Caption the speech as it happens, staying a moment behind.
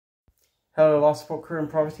Hello, Life Support Crew and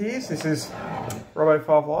Privateers. This is Robbo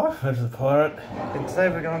 5 Life. This is the Pirate. And today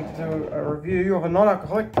we're going to do a review of a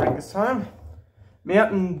non-alcoholic drink this time.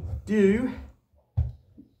 Mountain Dew.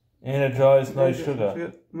 Energised, no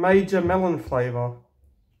sugar. Major melon flavour.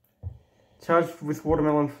 Charged with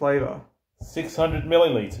watermelon flavour. 600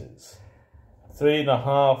 millilitres.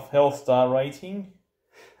 3.5 health star rating.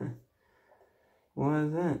 Why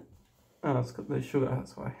is that? Oh, it's got no sugar,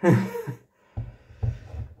 that's why.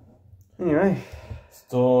 Anyway.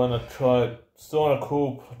 Store in a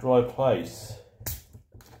cool, dry place.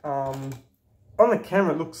 On the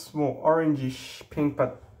camera it looks more orangish pink,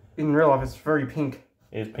 but in real life it's very pink.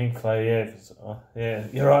 It's pink flavour, yeah,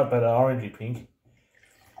 you're right, but orangey pink.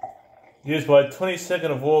 Used by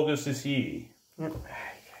 22nd of August this year. Yep.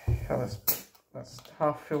 Let's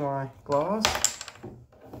half fill my glass.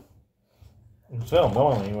 It's very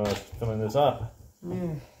melony when I was filling this up.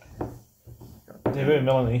 Yeah. Yeah, very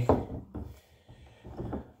melony.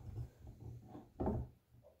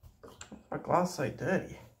 My glass so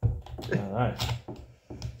dirty. I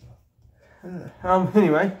know.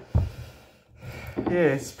 Anyway,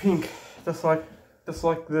 yeah, it's pink, just like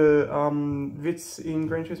the Vits in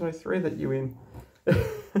Gran Turismo 3 that you win.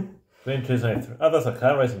 Gran Turismo 3. Oh, that's a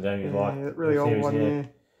car racing game you like. Yeah, really old series, one. yeah. Yeah.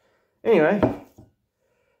 Anyway,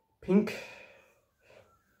 pink.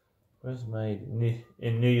 Where's it made?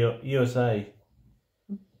 In New York, USA.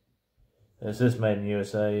 It's just made in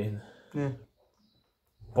USA. Yeah.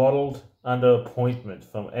 Bottled under appointment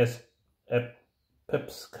from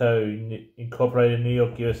Pepsico Incorporated, New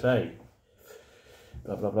York, USA.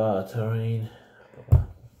 Blah blah blah. Terrain. Blah, blah.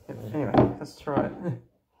 Yep. Anyway, let's try it.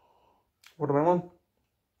 Watermelon.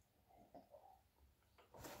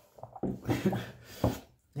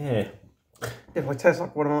 Yeah. Definitely tastes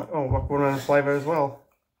like watermelon. Oh, like watermelon flavour as well.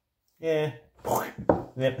 Yeah.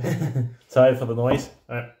 Yep. Sorry for the noise.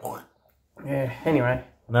 Yeah. Anyway.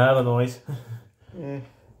 No, the noise. Yeah.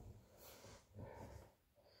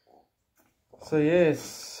 So yeah,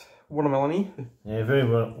 it's watermelony. Yeah, very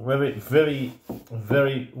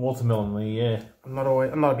watermelony. Yeah. I'm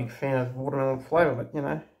not a big fan of watermelon flavour, but you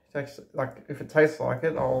know, it actually, like if it tastes like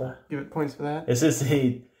it, I'll give it points for that. It says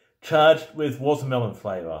here, charged with watermelon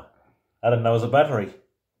flavour. I don't know, it's a battery.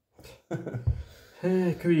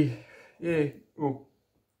 Could be, yeah. Well,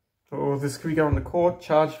 or this could be going to court,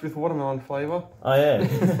 charged with watermelon flavour. Oh yeah.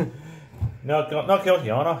 Not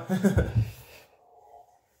guilty, Honour.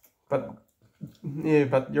 But yeah,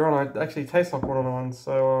 but Your Honour, it actually tastes like watermelon,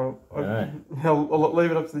 so I'll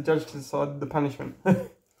leave it up to the judge to decide the punishment.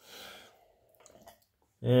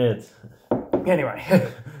 Yeah. Anyway,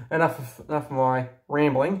 enough of my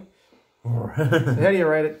rambling. So how do you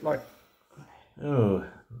rate it? Like, oh,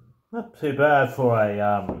 not too bad for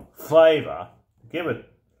a flavour. Give it.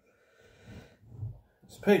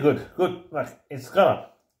 It's pretty good. Good. Like it's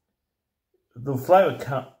got the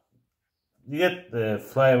flavour. You get the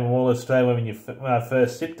flavour more straight when I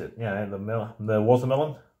first sipped it. You know, the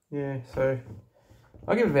watermelon. Yeah. So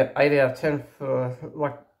I'll give it about 8 out of 10 for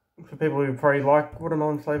people who probably like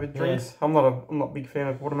watermelon flavoured drinks. Yeah. I'm not a big fan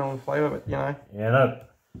of watermelon flavour, but you know. Yeah. No.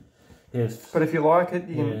 Yes. But if you like it,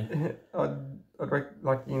 you can. I'd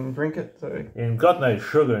you can drink it. So. And got no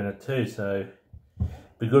sugar in it too, so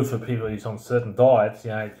be good for people who's on certain diets,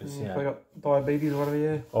 you know, because you know, they got diabetes or whatever,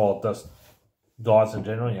 yeah. Or just diets in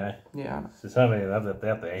general, you know. Yeah. There's so many of them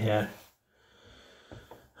out there, yeah.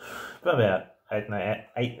 But about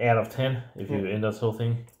 8 out of 10 if you end this whole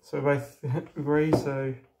thing. So we both agree.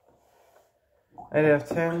 So 8 out of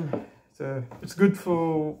 10. So it's good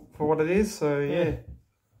for what it is. So yeah.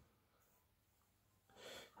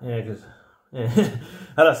 Yeah, because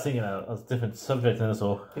I was thinking of a different subject than this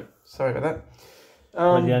all. Yep, sorry about that.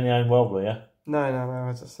 Like you only own world, were you? No,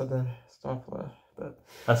 I just said the stifler, but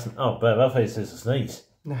that's but that face is a sneeze.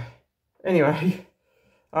 No. Anyway,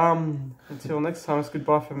 until next time, it's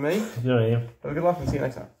goodbye from me. You know what I mean? Have a good life and see you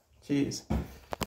next time. Cheers.